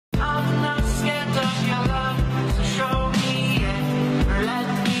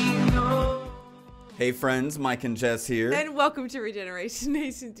Hey friends, Mike and Jess here. And welcome to Regeneration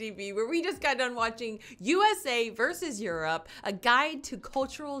Nation TV, where we just got done watching USA versus Europe, a guide to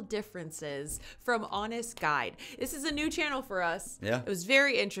cultural differences from Honest Guide. This is a new channel for us. Yeah. It was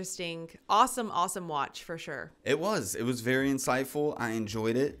very interesting. Awesome watch for sure. It was very insightful. I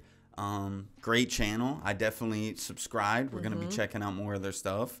enjoyed it. Great channel. I definitely subscribed. We're going to be checking out more of their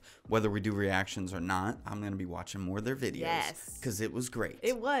stuff. Whether we do reactions or not, I'm going to be watching more of their videos. Yes. Because it was great.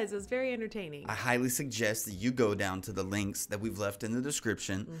 It was very entertaining. I highly suggest that you go down to the links that we've left in the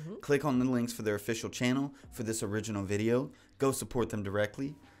description. Click on the links for their official channel for this original video. Go support them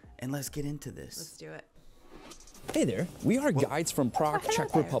directly. And let's get into this. Let's do it. Hey there, we are guides from Prague,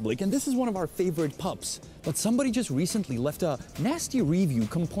 Czech Republic, and this is one of our favorite pubs. But somebody just recently left a nasty review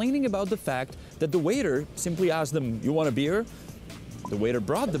complaining about the fact that the waiter simply asked them, "You want a beer?" The waiter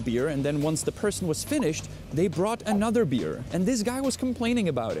brought the beer, and then once the person was finished, they brought another beer. And this guy was complaining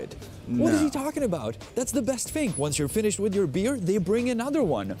about it. What is he talking about? That's the best thing. Once you're finished with your beer, they bring another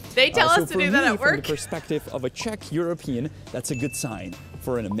one. They tell us to do that at work. From the perspective of a Czech European, that's a good sign.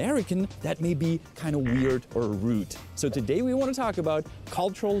 For an American, that may be kind of weird or rude. So today we want to talk about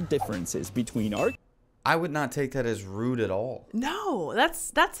cultural differences between our... I would not take that as rude at all. No,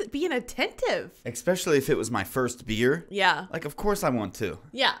 that's being attentive. Especially if it was my first beer. Yeah. Like, of course I want to.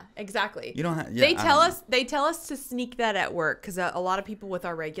 Yeah, exactly. You don't have... Yeah, they tell us to sneak that at work because a lot of people with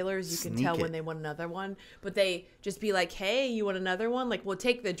our regulars, you can tell when they want another one, but they just be like, "Hey, you want another one?" Like, we'll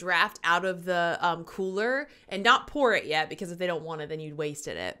take the draft out of the cooler and not pour it yet, because if they don't want it, then you'd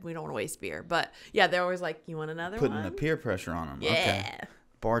wasted it. We don't want to waste beer. But yeah, they're always like, "You want another one?" Putting the peer pressure on them. Yeah. Okay.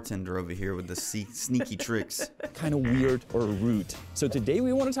 Bartender over here with the sneaky tricks. Kind of weird or rude. So today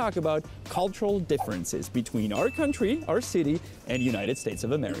we want to talk about cultural differences between our country, our city, and United States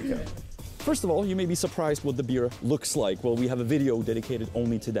of America. First of all, you may be surprised what the beer looks like. Well, we have a video dedicated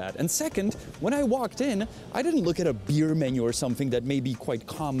only to that. And second, when I walked in, I didn't look at a beer menu or something that may be quite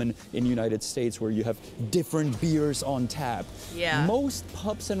common in the United States, where you have different beers on tap. Yeah. Most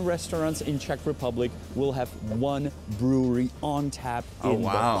pubs and restaurants in Czech Republic will have one brewery on tap in the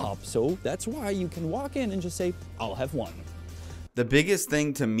pub. So that's why you can walk in and just say, "I'll have one." The biggest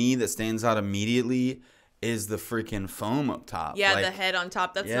thing to me that stands out immediately is the freaking foam up top. Yeah, like, the head on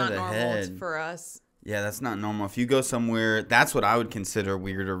top. That's not normal for us. Yeah, that's not normal. If you go somewhere, that's what I would consider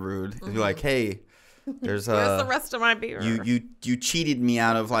weird or rude. If you're like, "Hey, there's where's the rest of my beer? You cheated me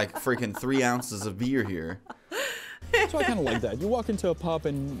out of like freaking 3 ounces of beer here." So I kind of like that. You walk into a pub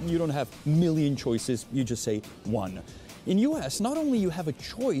and you don't have a million choices. You just say one. In US, not only you have a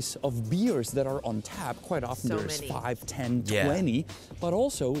choice of beers that are on tap, quite often So there's many. 5, 10, 20, but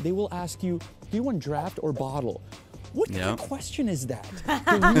also they will ask you, "Do you want draft or bottle?" What kind of question is that?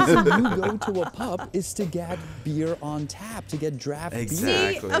 The reason you go to a pub is to get beer on tap, to get draft beer.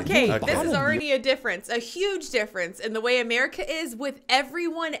 See, okay, this is already a difference, a huge difference in the way America is with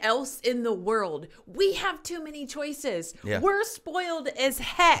everyone else in the world. We have too many choices. Yeah. We're spoiled as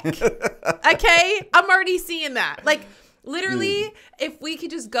heck. Okay? I'm already seeing that. Like, literally, if we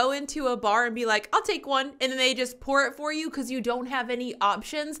could just go into a bar and be like, "I'll take one," and then they just pour it for you because you don't have any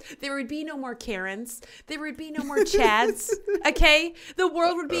options, there would be no more Karens. There would be no more Chads. Okay? The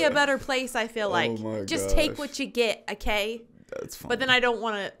world would be a better place, I feel like. my Just gosh. take what you get, okay? That's fine. But then I don't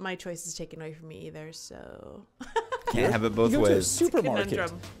want my choices taken away from me either, so. Can't have it both You go to a ways. supermarket.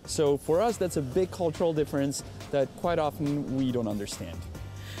 conundrum. So for us, that's a big cultural difference that quite often we don't understand.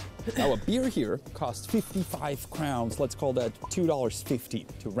 Now, a beer here costs 55 crowns. Let's call that $2.50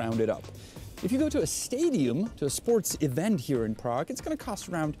 to round it up. If you go to a stadium, to a sports event here in Prague, it's going to cost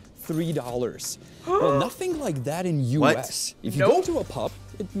around $3. Well, nothing like that in US. If you go to a pub,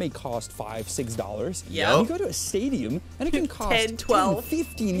 it may cost $5, $6. Yeah. You go to a stadium, and it can cost 10, 12.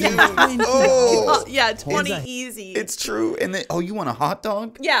 15, Yeah. even 20. Oh. Yeah, 20 easy. It's true. And then, you want a hot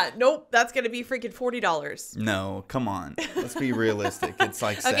dog? Yeah, nope, that's going to be freaking $40. No, come on. Let's be realistic. It's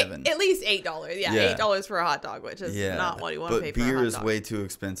like Okay, $7. at least $8. Yeah, Yeah. $8 for a hot dog, which is not what you want to pay for a hot dog. But beer is way too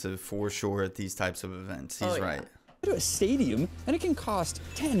expensive for sure at these types of events. He's right. To a stadium, and it can cost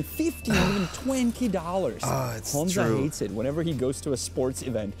 $10, $15, even $20. Oh, it's Honza true. hates it. Whenever he goes to a sports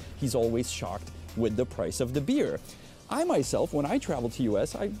event, he's always shocked with the price of the beer. I myself, when I travel to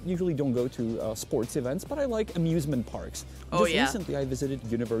US, I usually don't go to sports events, but I like amusement parks. Just recently, I visited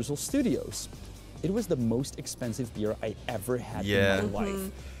Universal Studios. It was the most expensive beer I ever had in my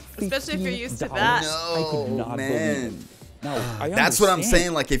life. Especially if you're used to that. I could not believe it. Now, I That's what I'm understand.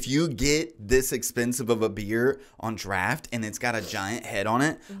 saying. Like, if you get this expensive of a beer on draft and it's got a giant head on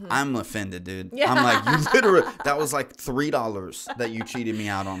it, I'm offended, dude. Yeah. I'm like, you literally, that was like $3 that you cheated me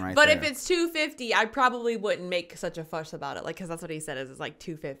out on But there. if it's $2.50, I probably wouldn't make such a fuss about it, like, because that's what he said is it's like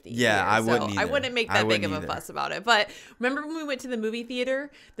 $2.50. Yeah, I wouldn't I either. wouldn't make I that big of wouldn't a either. fuss about it. But remember when we went to the movie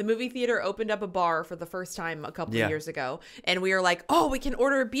theater? The movie theater opened up a bar for the first time a couple of years ago, and we were like, oh, we can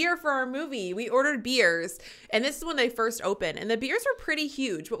order a beer for our movie. We ordered beers, and this is when they first opened, and the beers were pretty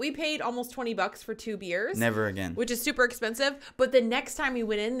huge, but we paid almost $20 for 2 beers. Never again. Which is super expensive. But the next time we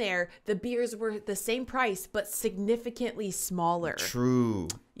went in there, the beers were the same price, but significantly smaller. True.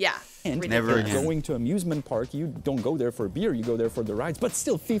 Yeah. And Never if you're again. going to amusement park, you don't go there for beer, you go there for the rides. But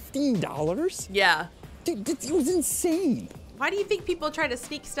still, $15? Yeah. Dude, it was insane. Why do you think people try to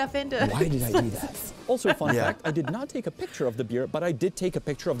sneak stuff into? Why did I do that? Also, fun Yeah. fact, I did not take a picture of the beer, but I did take a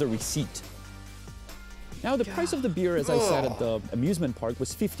picture of the receipt. Now, the price of the beer, as I said at the amusement park,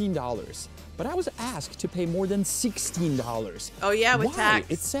 was $15. But I was asked to pay more than $16. Oh, yeah, with Why? tax.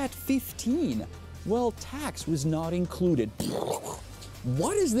 It said 15. Well, tax was not included.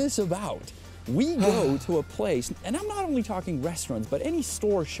 What is this about? We go to a place, and I'm not only talking restaurants, but any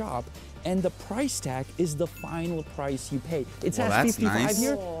store, shop, and the price tag is the final price you pay. It says that's 55 nice.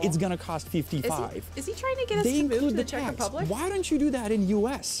 here, it's gonna cost 55. Is he trying to get us They to move to include the the Czech tax. Republic? Why don't you do that in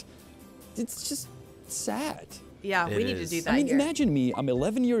US? It's just sad. Yeah, It we need to is. do that I mean, here. imagine me, I'm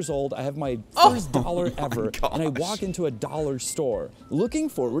 11 years old, I have my Oh first dollar ever, and I gosh. walk into a dollar store, looking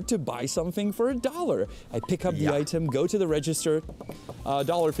forward to buy something for $1. I pick up the Yeah. item, go to the register,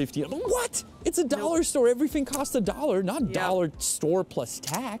 $1.50. What? It's a dollar store, everything costs $1, not Yeah. dollar store plus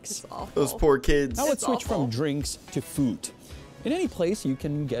tax. Awful. Those poor kids. Now let's switch awful. from drinks to food. In any place, you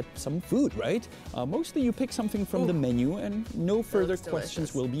can get some food, right? Mostly you pick something from the menu and no further looks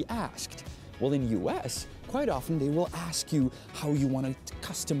questions delicious. will be asked. Well, in US, quite often they will ask you how you want it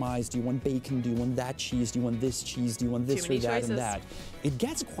customized. Do you want bacon? Do you want that cheese? Do you want this cheese? Do you want this or many that choices. and that? It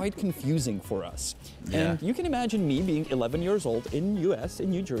gets quite confusing for us. Yeah. And you can imagine me being 11 years old in US, in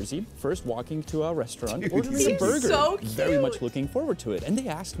New Jersey, first walking to a restaurant, Dude, ordering a he's burger. so Very much cute. looking forward to it. And they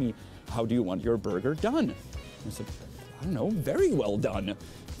asked me, how do you want your burger done? I said, I don't know, very well done,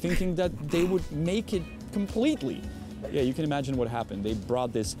 thinking that they would make it completely. Yeah, you can imagine what happened. They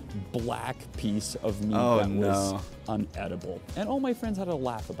brought this black piece of meat Oh, that was no. unedible. And all my friends had a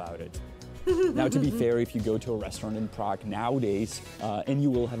laugh about it. Now, to be fair, if you go to a restaurant in Prague nowadays and you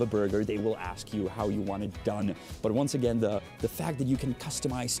will have a burger, they will ask you how you want it done. But once again, the fact that you can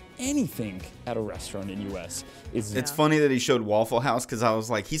customize anything at a restaurant in US is It's funny that he showed Waffle House because I was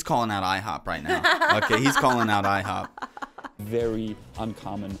like, he's calling out IHOP right now. Okay, he's calling out IHOP. very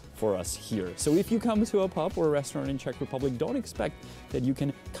uncommon for us here. So if you come to a pub or a restaurant in Czech Republic, don't expect that you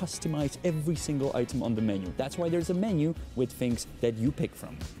can customize every single item on the menu. That's why there's a menu with things that you pick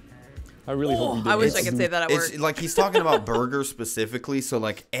from. I really hope you did I wish I this. could say that at work. It's like he's talking about burgers specifically. So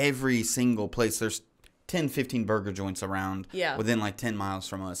like every single place, there's 10, 15 burger joints around Yeah. within like 10 miles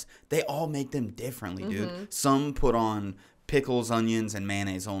from us. They all make them differently, dude. Some put on pickles, onions, and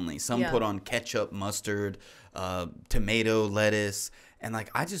mayonnaise only. Some Yeah. put on ketchup, mustard, tomato, lettuce, and like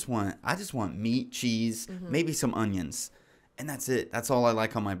I just want meat, cheese, maybe some onions. And that's it. That's all I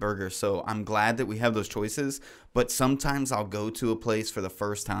like on my burger. So I'm glad that we have those choices. But sometimes I'll go to a place for the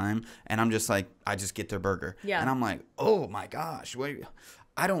first time and I'm just like, I just get their burger. Yeah. And I'm like, oh my gosh, wait,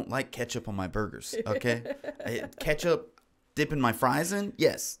 I don't like ketchup on my burgers. Okay. Ketchup dipping my fries in?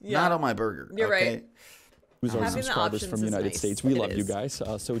 Yes. Yeah. Not on my burger. You're okay? right. Who's our Having the subscribers from options the is United nice. States. We It love you is. guys.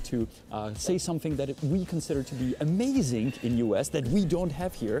 So to say something that we consider to be amazing in US that we don't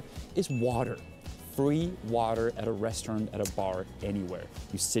have here is water. Free water at a restaurant, at a bar, anywhere.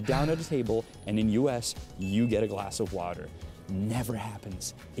 You sit down at a table and in US, you get a glass of water. Never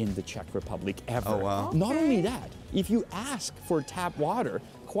happens in the Czech Republic ever. Oh, wow. Not only that, if you ask for tap water,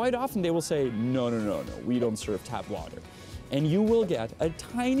 quite often they will say, no, we don't serve tap water. And you will get a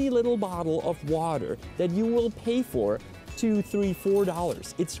tiny little bottle of water that you will pay for $2, $3,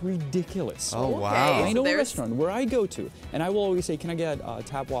 $4. It's ridiculous. Oh, Okay. wow. I know a There's- restaurant where I go to, and I will always say, can I get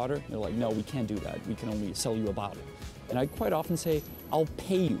tap water? And they're like, no, we can't do that. We can only sell you a bottle. And I quite often say, I'll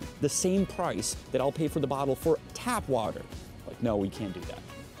pay you the same price that I'll pay for the bottle for tap water. Like, no, we can't do that.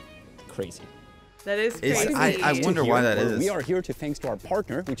 Crazy. That is It's- crazy. I wonder why that Well, is. We are here to thanks to our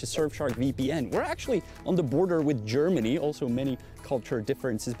partner, which is Surfshark VPN. We're actually on the border with Germany. Also, many cultural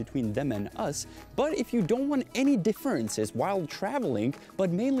differences between them and us. But if you don't want any differences while traveling,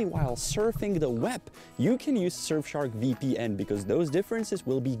 but mainly while surfing the web, you can use Surfshark VPN because those differences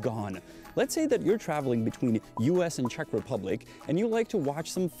will be gone. Let's say that you're traveling between US and Czech Republic and you like to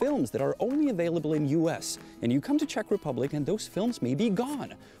watch some films that are only available in US, and you come to Czech Republic and those films may be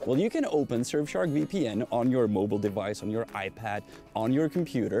gone. Well, you can open Surfshark VPN on your mobile device, on your iPad, on your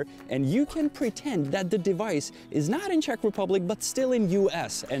computer, and you can pretend that the device is not in Czech Republic but still in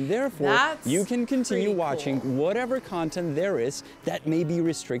US, and therefore you can continue watching whatever content there is that may be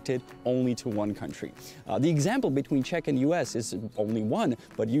restricted only to one country. The example between Czech and US is only one,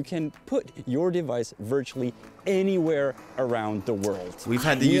 but you can put your device virtually anywhere around the world. We've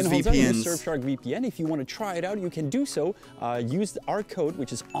had to use VPNs. Surfshark VPN. If you want to try it out, you can do so. Use our code,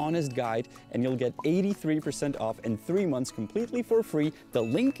 which is Honest Guide, and you'll get 83% off and 3 months completely for free. The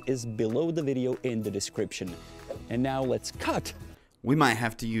link is below the video in the description. And now let's cut. We might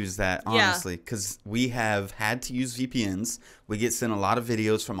have to use that, honestly, because we have had to use VPNs. We get sent a lot of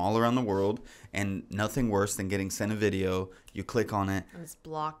videos from all around the world, and nothing worse than getting sent a video. You click on it. And it's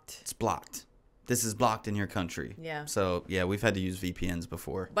blocked. It's blocked. This is blocked in your country. Yeah. So, yeah, we've had to use VPNs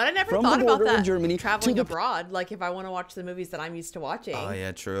before. But I never thought about that, traveling abroad, like if I want to watch the movies that I'm used to watching. Oh,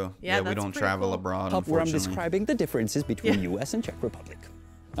 yeah, true. Yeah, we don't travel abroad, unfortunately. Where I'm describing the differences between US and Czech Republic.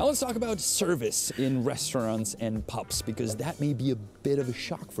 Now let's talk about service in restaurants and pubs, because that may be a bit of a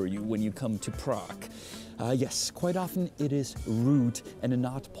shock for you when you come to Prague. Yes, quite often it is rude and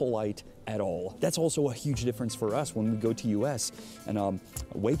not polite at all. That's also a huge difference for us when we go to US, and a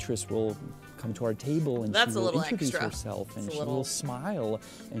waitress will come to our table and she will introduce herself and she will smile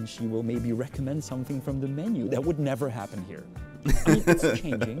and she will maybe recommend something from the menu. That would never happen here. I mean, it's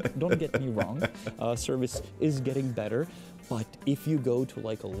changing, don't get me wrong. Service is getting better, but if you go to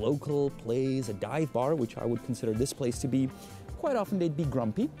like a local place, a dive bar, which I would consider this place to be, quite often they'd be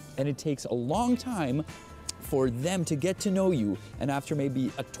grumpy, and it takes a long time for them to get to know you, and after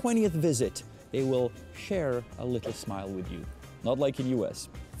maybe a 20th visit, they will share a little smile with you. Not like in US.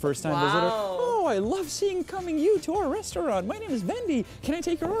 First time visitor, oh, I love coming you to our restaurant. My name is Wendy. Can I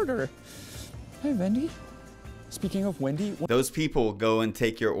take your order? Hey, Wendy. Speaking of Wendy. Those people go and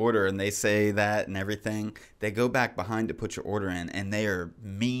take your order and they say that and everything. They go back behind to put your order in and they are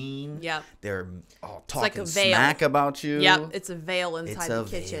mean. Yep. They're talking smack about you. Yep, it's a veil inside the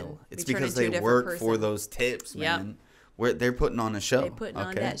kitchen. It's because they work for those tips, man. They're putting on a show. They're putting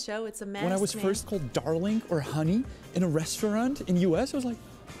on that show. It's a mess. When I was first called darling or honey in a restaurant in US, I was like,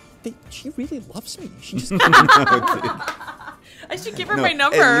 she really loves me. She just I should give her my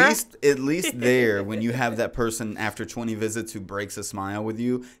number. At least there, when you have that person after 20 visits who breaks a smile with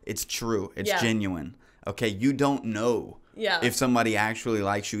you, it's true. It's genuine. Okay, you don't know if somebody actually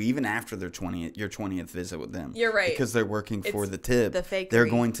likes you even after your 20th visit with them. You're right. Because they're working for the tip. The fake they're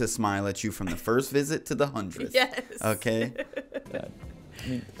going to smile at you from the first visit to the 100th. Yes. Okay? I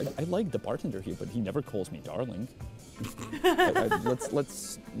mean, I like the bartender here, but he never calls me darling.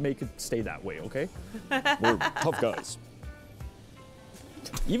 Let's make it stay that way, okay? We're tough guys.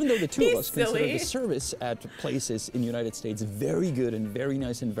 Even though the two of us consider the service at places in the United States very good and very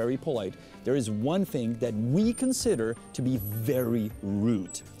nice and very polite, there is one thing that we consider to be very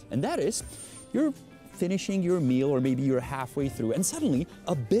rude. And that is, you're finishing your meal or maybe you're halfway through and suddenly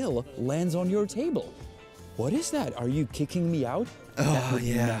a bill lands on your table. What is that? Are you kicking me out? That would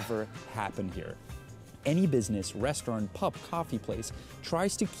never happen here. Any business, restaurant, pub, coffee place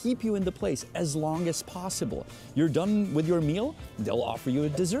tries to keep you in the place as long as possible. You're done with your meal, they'll offer you a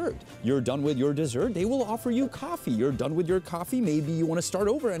dessert. You're done with your dessert, they will offer you coffee. You're done with your coffee, maybe you want to start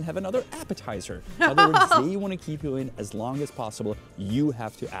over and have another appetizer. In other words, they want to keep you in as long as possible. You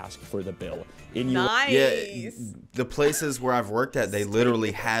have to ask for the bill. The places where I've worked at, they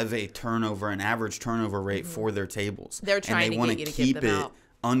literally have an average turnover rate for their tables. They're trying to get you to keep them out.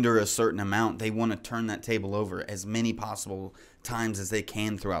 Under a certain amount. They want to turn that table over as many possible times as they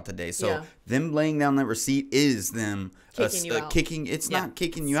can throughout the day. So them laying down that receipt is them kicking you out. It's not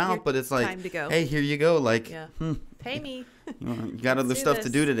kicking you out, but it's like, time to go. Hey, here you go. Like, pay me. You got other stuff to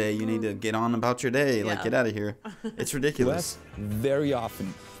do today. You need to get on about your day. Like, get out of here. It's ridiculous. Very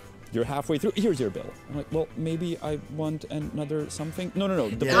often. You're halfway through. Here's your bill. I'm like, well, maybe I want another something. No.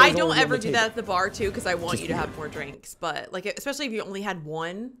 I don't ever do that at the bar too, because I want you to have more drinks. But like, especially if you only had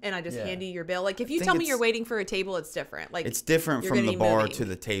one, and I just hand you your bill. Like, if you tell me you're waiting for a table, it's different. Like, it's different from the bar to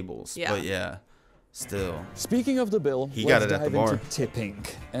the tables. Yeah. But still. Speaking of the bill, let's dive into tipping,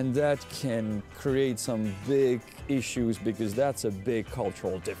 and that can create some big issues because that's a big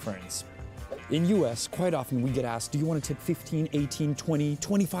cultural difference. in US, quite often we get asked, do you want to tip 15, 18, 20,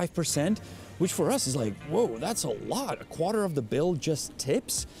 25%? Which for us is like, whoa, that's a lot. A quarter of the bill just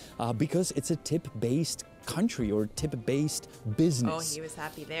tips, because it's a tip-based country or tip-based business. Oh, he was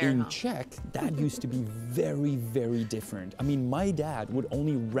happy there. In Czech, that used to be very, very different. I mean, my dad would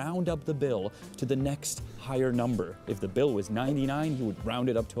only round up the bill to the next higher number. If the bill was 99, he would round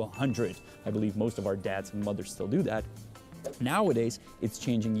it up to 100. I believe most of our dads and mothers still do that. Nowadays, it's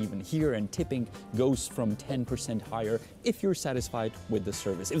changing even here, and tipping goes from 10% higher if you're satisfied with the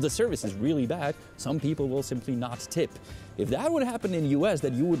service. If the service is really bad, some people will simply not tip. If that would happen in the US,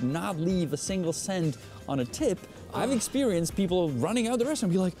 that you would not leave a single cent on a tip, I've experienced people running out of the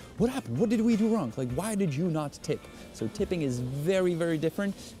restaurant and be like, what happened? What did we do wrong? Like, why did you not tip? So tipping is very, very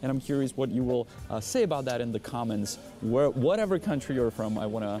different, and I'm curious what you will say about that in the comments. Whatever country you're from, I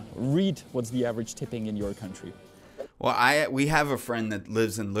want to read what's the average tipping in your country. Well, we have a friend that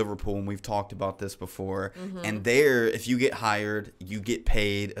lives in Liverpool, and we've talked about this before. And there, if you get hired, you get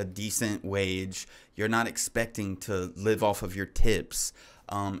paid a decent wage. You're not expecting to live off of your tips.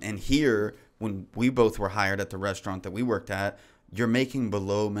 And here, when we both were hired at the restaurant that we worked at, you're making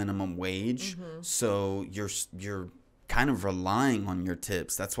below minimum wage. So you're kind of relying on your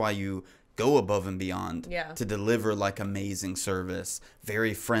tips. That's why you go above and beyond to deliver like amazing service,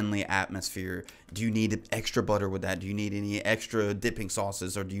 very friendly atmosphere. Do you need extra butter with that? Do you need any extra dipping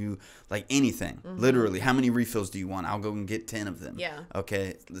sauces, or do you like anything? Literally, how many refills do you want? I'll go and get 10 of them.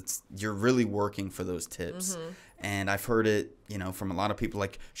 Okay, you're really working for those tips. And I've heard it, you know, from a lot of people,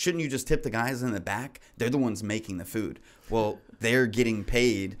 like, shouldn't you just tip the guys in the back? They're the ones making the food. Well, they're getting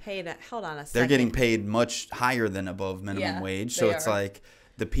paid. Hold on a second. They're getting paid much higher than above minimum wage. So it's like,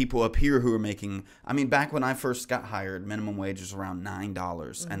 the people up here who are making, I mean, back when I first got hired, minimum wage was around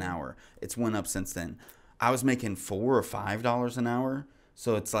 $9 an hour. It's went up since then. I was making $4 or $5 an hour.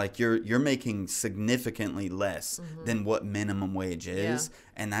 So it's like you're making significantly less than what minimum wage is.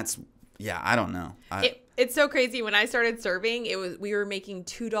 And that's, I don't know. It's so crazy. When I started serving, we were making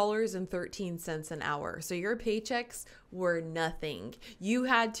 $2.13 an hour. So your paychecks were nothing. You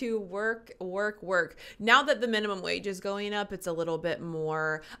had to work. Now that the minimum wage is going up, it's a little bit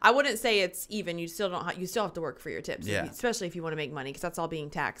more. I wouldn't say it's even. You still have to work for your tips, especially if you want to make money, because that's all being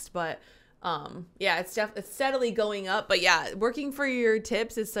taxed. But it's steadily going up. But working for your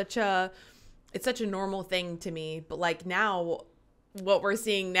tips is such a normal thing to me. But like now, what we're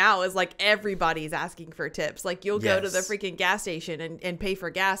seeing now is like everybody's asking for tips. Like you'll go to the freaking gas station and pay for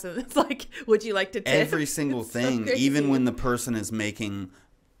gas, and it's like, would you like to tip? Every single thing, so even when the person is making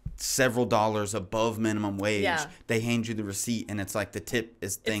several dollars above minimum wage, they hand you the receipt, and it's like the tip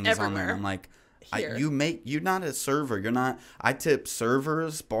is on there. And I'm like, you're not a server. You're not. I tip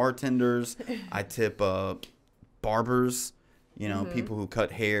servers, bartenders. I tip barbers. You know, people who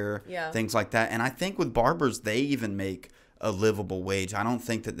cut hair, things like that. And I think with barbers, they even make a livable wage. I don't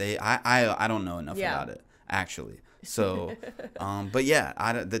think that I don't know enough about it, actually. So, but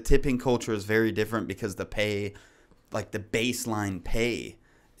the tipping culture is very different, because the pay, like the baseline pay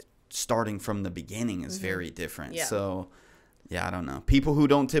starting from the beginning is very different. So, I don't know. People who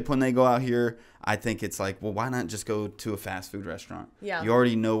don't tip when they go out here, I think it's like, well, why not just go to a fast food restaurant? You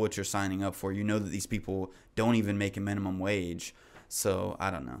already know what you're signing up for. You know that these people don't even make a minimum wage. So,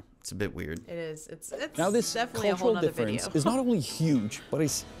 I don't know. It's a bit weird. It is. It's now, this definitely cultural a whole difference video. is not only huge, but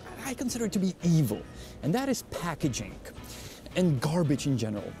I consider it to be evil, and that is packaging and garbage in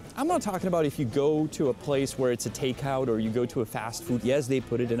general. I'm not talking about if you go to a place where it's a takeout or you go to a fast food. Yes, they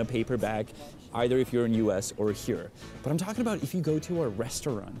put it in a paper bag, either if you're in US or here. But I'm talking about if you go to a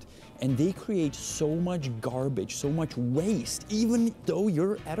restaurant and they create so much garbage, so much waste, even though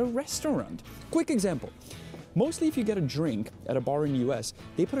you're at a restaurant. Quick example. Mostly if you get a drink at a bar in the US,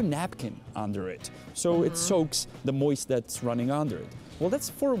 they put a napkin under it, so it soaks the moist that's running under it. Well, that's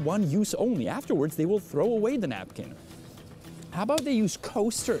for one use only. Afterwards, they will throw away the napkin. How about they use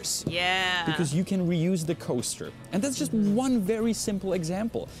coasters? Yeah. Because you can reuse the coaster. And that's just one very simple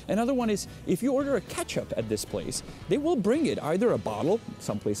example. Another one is, if you order a ketchup at this place, they will bring it, either a bottle,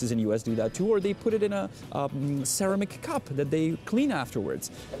 some places in the US do that too, or they put it in a ceramic cup that they clean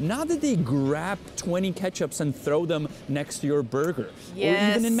afterwards. Not that they grab 20 ketchups and throw them next to your burger. Or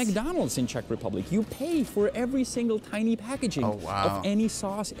even in McDonald's in Czech Republic, you pay for every single tiny packaging of any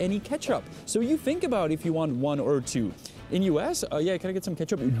sauce, any ketchup. So you think about if you want one or two. In US, can I get some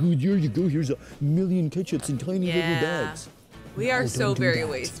ketchup? Here you go, here's 1 million ketchups in tiny little bags. We are so very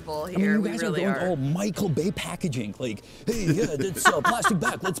wasteful here. You guys are going all Michael Bay packaging. Like, hey, that's a plastic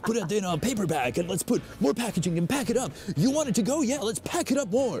bag. Let's put it in a paper bag, and let's put more packaging and pack it up. You want it to go? Yeah, let's pack it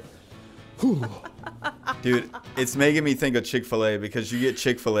up more. Dude, it's making me think of Chick-fil-A because you get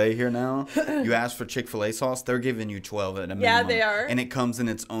Chick-fil-A here now. You ask for Chick-fil-A sauce, they're giving you 12 at a minimum. Yeah, they are. And it comes in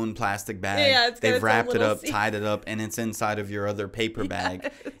its own plastic bag. Yeah, it's got They've its own wrapped it little up, tied it up, and it's inside of your other paper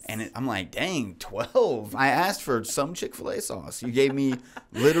bag. And I'm like, dang, 12. I asked for some Chick-fil-A sauce. You gave me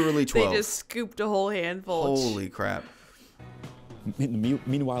literally 12. They just scooped a whole handful. Holy crap.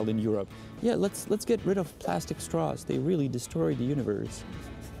 Meanwhile, in Europe, yeah, let's get rid of plastic straws. They really destroy the universe.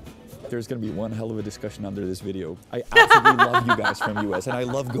 There's going to be one hell of a discussion under this video. I absolutely love you guys from US, and I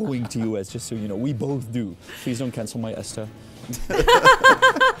love going to US, just so you know. We both do. Please don't cancel my ESTA.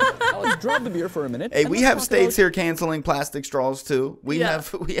 Let's drop the beer for a minute. Hey, we have states here canceling plastic straws too. We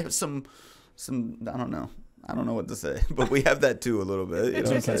have some I don't know what to say, but we have that too a little bit. You know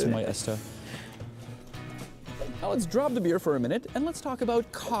Don't cancel my ESTA. Now let's drop the beer for a minute and let's talk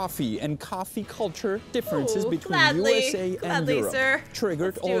about coffee and coffee culture differences between USA and Europe. Sir.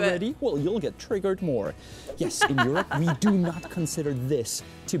 Triggered already? Well, you'll get triggered more. Yes, in Europe, we do not consider this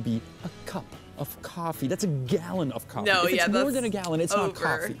to be a cup of coffee. That's a gallon of coffee. No, if it's that's more than a gallon, it's not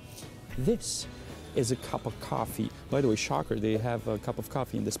over. coffee. This is a cup of coffee. By the way, shocker, they have a cup of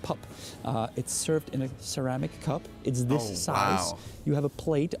coffee in this pup. It's served in a ceramic cup. It's this size. Wow. You have a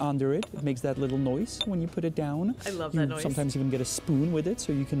plate under it. It makes that little noise when you put it down. I love You that noise. sometimes even get a spoon with it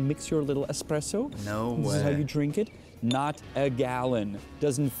so you can mix your little espresso. No This is how way. you drink it. Not a gallon.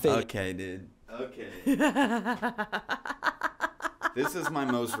 Doesn't fit. Okay, dude. Okay. This is my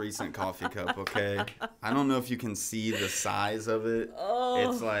most recent coffee cup, okay? I don't know if you can see the size of it.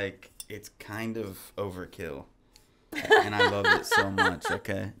 It's like, it's kind of overkill. And I love it so much,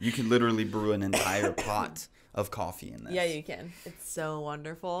 okay? You could literally brew an entire pot of coffee in this. Yeah, you can. It's so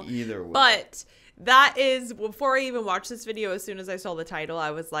wonderful. Either way. But that is, before I even watched this video, as soon as I saw the title,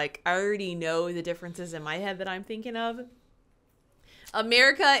 I was like, I already know the differences in my head that I'm thinking of.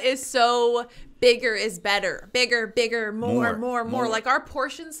 America is so bigger is better. Bigger, more. Like our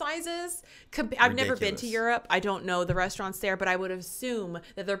portion sizes, I've never been to Ridiculous. Europe. I don't know the restaurants there, but I would assume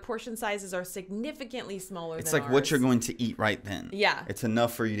that their portion sizes are significantly smaller It's than like ours. what you're going to eat right then. Yeah. It's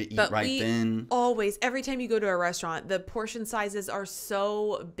enough for you to eat But right then. always, every time you go to a restaurant, the portion sizes are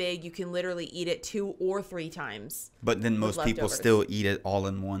so big you can literally eat it 2 or 3 times. But then most people leftovers. still eat it all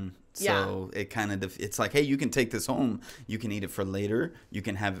in one. So it kind of, it's like, hey, you can take this home. You can eat it for later. You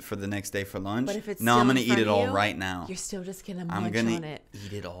can have it for the next day for lunch. But if it's no, still I'm going to in eat front it of all you, right now. You're still just going to I'm munch going on to it.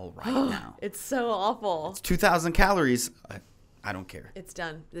 eat it all right now. It's so awful. It's 2,000 calories. I don't care. It's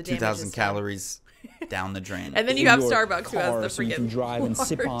done. The damage 2,000 is done. calories down the drain. And then you in have your Starbucks who has car the so you freaking can drive and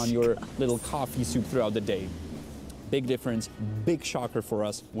sip large on your little coffee soup throughout the day. Big difference, big shocker for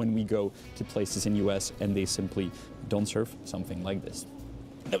us when we go to places in US and they simply don't serve something like this.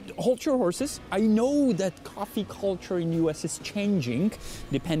 Hold your horses. I know that coffee culture in US is changing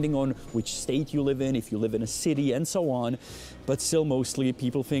depending on which state you live in, if you live in a city and so on, but still mostly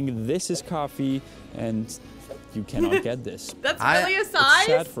people think this is coffee and you cannot get this. That's really a It's size?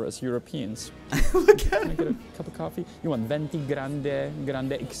 sad for us Europeans. Look at Can I get a cup of coffee? You want venti, grande,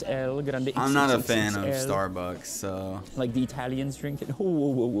 grande XL, grande XXXL? I'm not a fan of Starbucks, so. Like the Italians drink it. Whoa, whoa,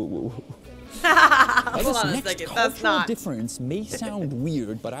 whoa, whoa, whoa. Hold on a This next second. That's cultural not. difference may sound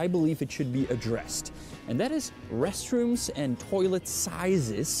weird, but I believe it should be addressed. And that is restrooms and toilet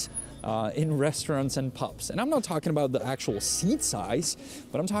sizes in restaurants and pubs. And I'm not talking about the actual seat size,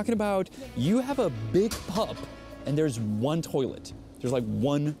 but I'm talking about you have a big pub and there's one toilet. There's like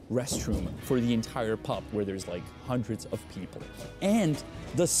one restroom for the entire pub where there's like hundreds of people. And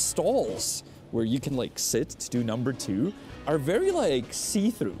the stalls where you can like sit to do number 2 are very like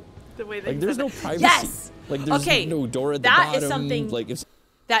see-through. The way they Like there's said no that. privacy. Yes. Like there's Okay, no door at the that bottom. is something- Like if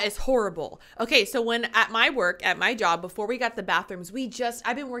That is horrible. Okay, so when at my work, at my job, before we got the bathrooms,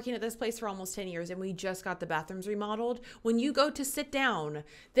 I've been working at this place for almost 10 years and we just got the bathrooms remodeled. When you go to sit down,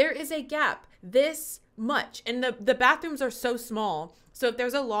 there is a gap this much. And the bathrooms are so small. So if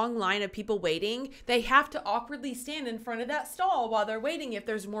there's a long line of people waiting, they have to awkwardly stand in front of that stall while they're waiting if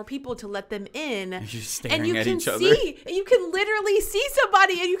there's more people to let them in. You're just staring you at can each other. you can literally see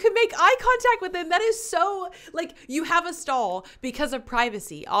somebody and you can make eye contact with them. That is so, like, you have a stall because of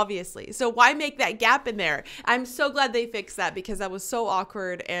privacy, obviously. So why make that gap in there? I'm so glad they fixed that because that was so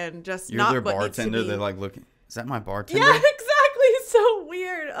awkward and just You're not their what needs to bartender. be. They're like, looking, is that my bartender? Yeah, exactly. So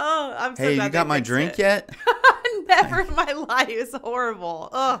weird. Oh, I'm so Hey, glad you they got my fixed drink it. yet? Never in my life. It's horrible.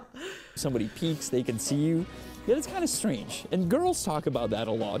 Oh. somebody peeks, they can see you. Yeah, it's kind of strange. And girls talk about that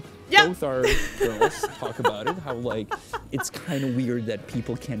a lot. Yeah. Both our girls talk about it, how like it's kind of weird that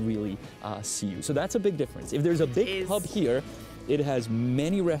people can't really see you. So that's a big difference. If there's a big is- pub here, it has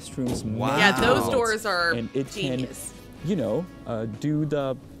many restrooms. Wow. many Yeah, those toilets, doors are and it genius. you know, do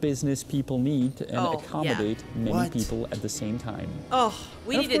the business people need and accommodate many people at the same time. Oh,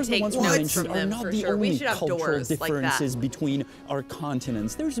 we need to take notes from them for sure. We should have doors like that. Differences between our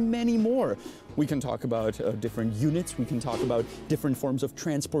continents. There's many more. We can talk about different units. We can talk about different forms of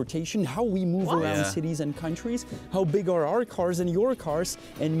transportation, how we move around cities and countries, how big are our cars and your cars,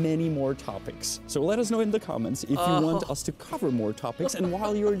 and many more topics. So let us know in the comments if you want us to cover more topics. And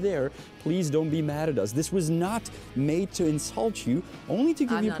while you're there, please don't be mad at us. This was not made to insult you, only to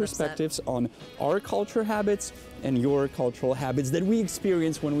give you perspectives on our culture habits and your cultural habits that we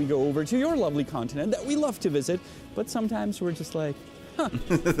experience when we go over to your lovely continent that we love to visit. But sometimes we're just like, huh,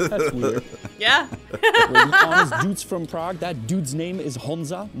 that's weird. Yeah. We're the Honest Dudes from Prague. That dude's name is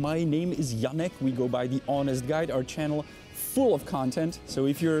Honza. My name is Janek. We go by The Honest Guide, our channel full of content. So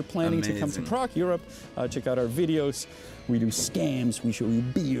if you're planning to come to Prague, Europe, check out our videos. We do scams, we show you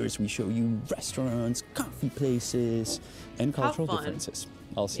beers, we show you restaurants, coffee places, and cultural differences.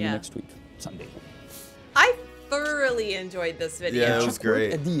 I'll see you next week, Sunday. I thoroughly enjoyed this video. Yeah, it was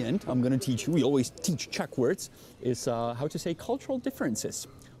great. At the end, I'm going to teach you, we always teach Czech words, is how to say cultural differences.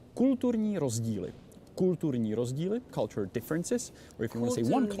 Kulturní rozdíly. Kulturní rozdíly, cultural differences. Or if you want to say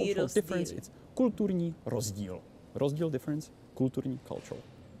one cultural difference, it's kulturní rozdíl. Rozdíl, difference, kulturní, cultural.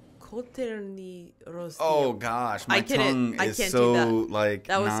 Kulturní rozdíl. Oh gosh, my tongue is so like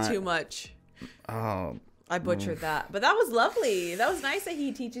that was too much. Oh, I butchered that, but that was lovely. That was nice that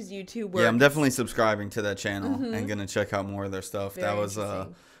he teaches you two words. Yeah, I'm definitely subscribing to that channel and gonna check out more of their stuff. Very that was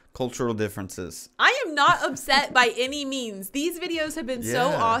cultural differences. I am not upset by any means. These videos have been so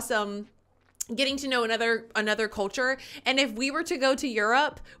awesome. Getting to know another culture, and if we were to go to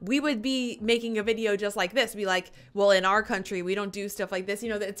Europe, we would be making a video just like this. Be like, well, in our country, we don't do stuff like this. You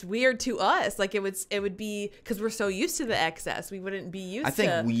know, it's weird to us. Like it would be because we're so used to the excess. We wouldn't be used. I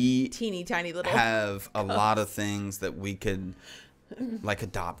think we teeny tiny little have a lot of things that we could like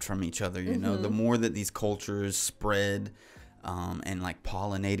adopt from each other. You know, the more that these cultures spread. And like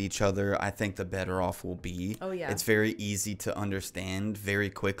pollinate each other, I think the better off we'll be. Oh yeah. It's very easy to understand very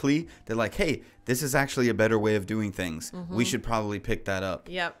quickly. They're like, hey, this is actually a better way of doing things. We should probably pick that up.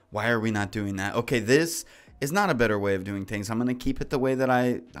 Yep. Why are we not doing that? Okay, this is not a better way of doing things. I'm going to keep it the way that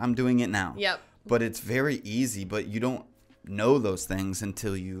I'm doing it now. Yep. But it's very easy, but you don't know those things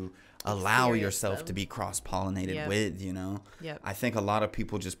until you allow yourself to be cross-pollinated with, you know? Yep. I think a lot of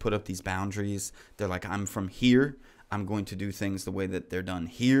people just put up these boundaries. They're like, I'm from here. I'm going to do things the way that they're done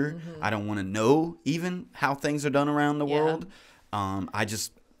here. I don't want to know even how things are done around the world.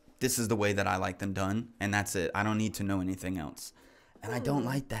 This is the way that I like them done, and that's it. I don't need to know anything else. And I don't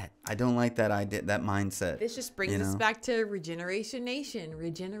like that. I don't like that idea, that mindset. This just brings us back to Regeneration Nation,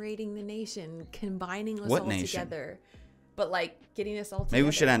 regenerating the nation, combining us all together. But like getting us all together. Maybe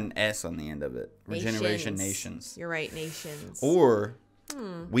we should add an S on the end of it. Regeneration Nations. You're right, nations. Or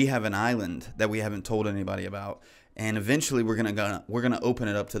we have an island that we haven't told anybody about. And eventually we're gonna open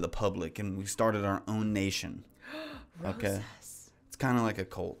it up to the public, and we started our own nation. Okay, it's kind of like a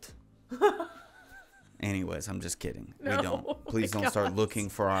cult. Anyways, I'm just kidding. No, we don't. Please don't start looking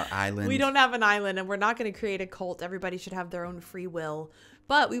for our island. We don't have an island, and we're not going to create a cult. Everybody should have their own free will,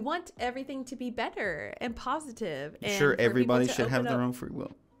 but we want everything to be better and positive. And sure, everybody should have their own free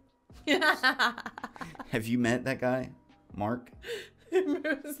will. Have you met that guy, Mark?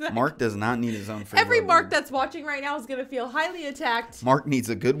 Mark does not need his own free will. Every Mark that's watching right now is going to feel highly attacked. Mark needs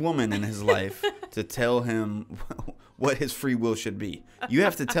a good woman in his life to tell him what his free will should be. You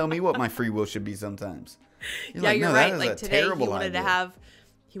have to tell me what my free will should be sometimes. You're right. Like today,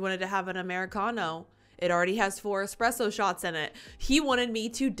 he wanted to have an Americano. It already has 4 espresso shots in it. He wanted me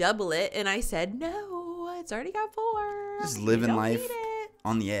to double it, and I said, no, it's already got 4. Just living life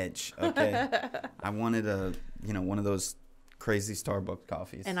on the edge. Okay. I wanted one of those crazy Starbucks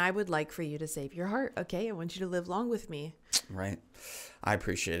coffees. And I would like for you to save your heart, okay? I want you to live long with me. Right. I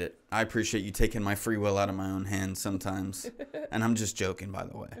appreciate it. I appreciate you taking my free will out of my own hands sometimes. And I'm just joking, by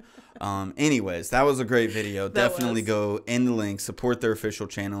the way. Anyways, that was a great video. Definitely go in the link, support their official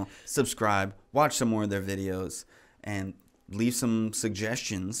channel, subscribe, watch some more of their videos, and leave some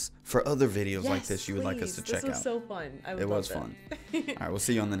suggestions for other videos like this you would like us to check out. This was so fun. It was fun. All right, we'll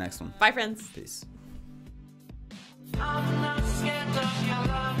see you on the next one. Bye, friends. Peace. I'm not scared of your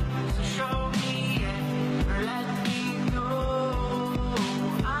love, so show me